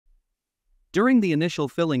During the initial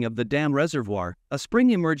filling of the dam reservoir, a spring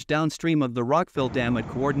emerged downstream of the Rockfill Dam at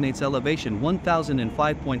coordinates elevation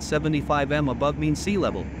 1005.75 m above mean sea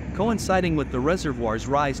level, coinciding with the reservoir's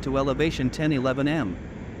rise to elevation 1011 m.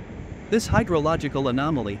 This hydrological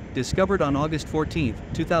anomaly, discovered on August 14,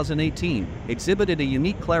 2018, exhibited a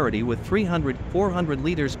unique clarity with 300-400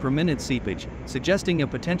 liters per minute seepage, suggesting a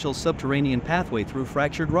potential subterranean pathway through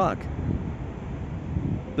fractured rock.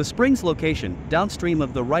 The spring's location, downstream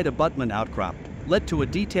of the right abutment outcrop, led to a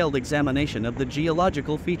detailed examination of the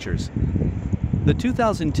geological features. The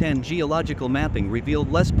 2010 geological mapping revealed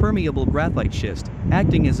less permeable graphite schist,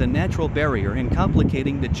 acting as a natural barrier and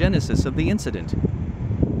complicating the genesis of the incident.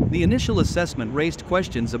 The initial assessment raised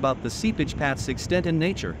questions about the seepage path's extent and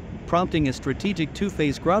nature, prompting a strategic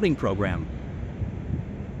two-phase grouting program.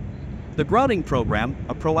 The grouting program,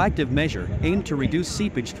 a proactive measure, aimed to reduce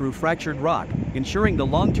seepage through fractured rock, ensuring the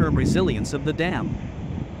long-term resilience of the dam.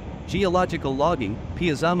 Geological logging,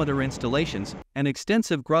 piezometer installations, and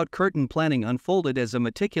extensive grout curtain planning unfolded as a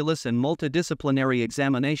meticulous and multidisciplinary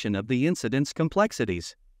examination of the incident's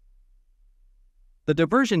complexities. The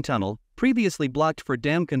diversion tunnel, previously blocked for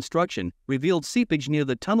dam construction, revealed seepage near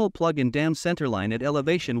the tunnel plug and dam centerline at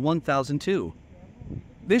elevation 1002.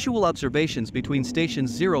 Visual observations between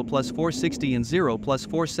stations 0+460 and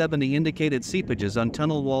 0+470 indicated seepages on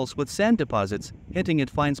tunnel walls with sand deposits, hinting at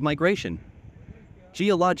fines migration.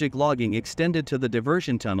 Geologic logging extended to the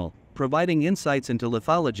diversion tunnel, providing insights into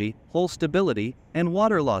lithology, hole stability, and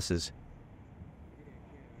water losses.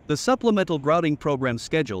 The supplemental grouting program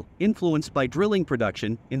schedule, influenced by drilling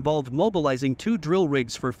production, involved mobilizing 2 drill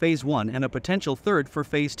rigs for Phase 1 and a potential third for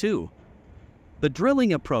Phase 2. The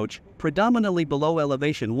drilling approach, predominantly below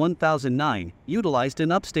elevation 1009, utilized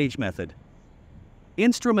an upstage method.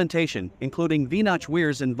 Instrumentation, including V-notch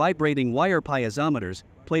weirs and vibrating wire piezometers,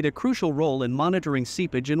 played a crucial role in monitoring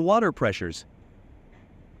seepage and water pressures.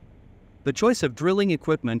 The choice of drilling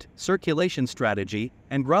equipment, circulation strategy,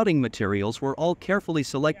 and grouting materials were all carefully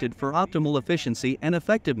selected for optimal efficiency and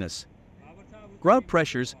effectiveness. Grout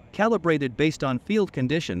pressures, calibrated based on field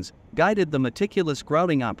conditions, guided the meticulous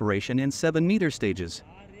grouting operation in 7-meter stages.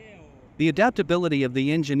 The adaptability of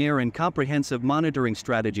the engineer and comprehensive monitoring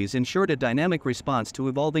strategies ensured a dynamic response to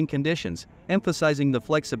evolving conditions, emphasizing the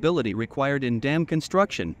flexibility required in dam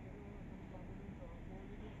construction.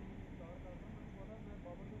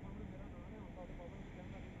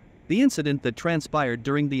 The incident that transpired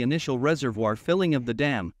during the initial reservoir filling of the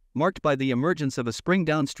dam, marked by the emergence of a spring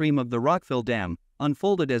downstream of the Rockfill Dam,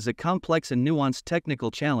 unfolded as a complex and nuanced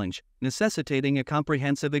technical challenge, necessitating a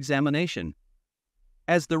comprehensive examination.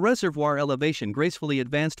 As the reservoir elevation gracefully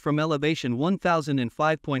advanced from elevation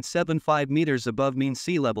 1005.75 meters above mean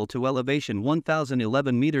sea level to elevation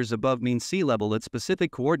 1011 meters above mean sea level at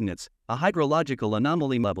specific coordinates, a hydrological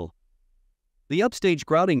anomaly level. The upstage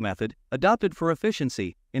grouting method, adopted for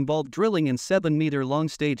efficiency, involved drilling in 7-meter long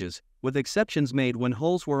stages, with exceptions made when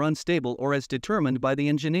holes were unstable or as determined by the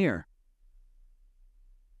engineer.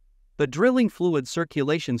 The drilling fluid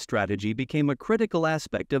circulation strategy became a critical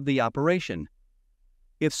aspect of the operation.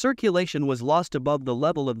 If circulation was lost above the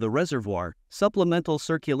level of the reservoir, supplemental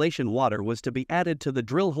circulation water was to be added to the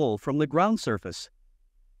drill hole from the ground surface.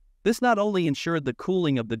 This not only ensured the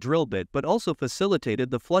cooling of the drill bit but also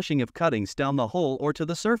facilitated the flushing of cuttings down the hole or to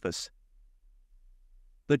the surface.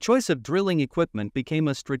 The choice of drilling equipment became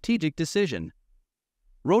a strategic decision.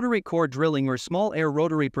 Rotary core drilling or small air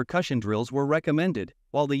rotary percussion drills were recommended,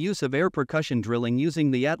 while the use of air percussion drilling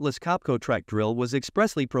using the Atlas Copco track drill was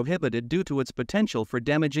expressly prohibited due to its potential for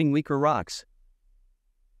damaging weaker rocks.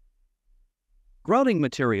 Grouting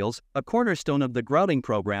materials, a cornerstone of the grouting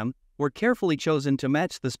program, were carefully chosen to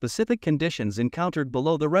match the specific conditions encountered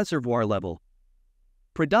below the reservoir level.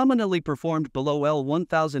 Predominantly performed below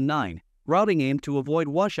L1009, grouting aimed to avoid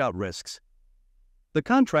washout risks. The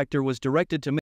contractor was directed to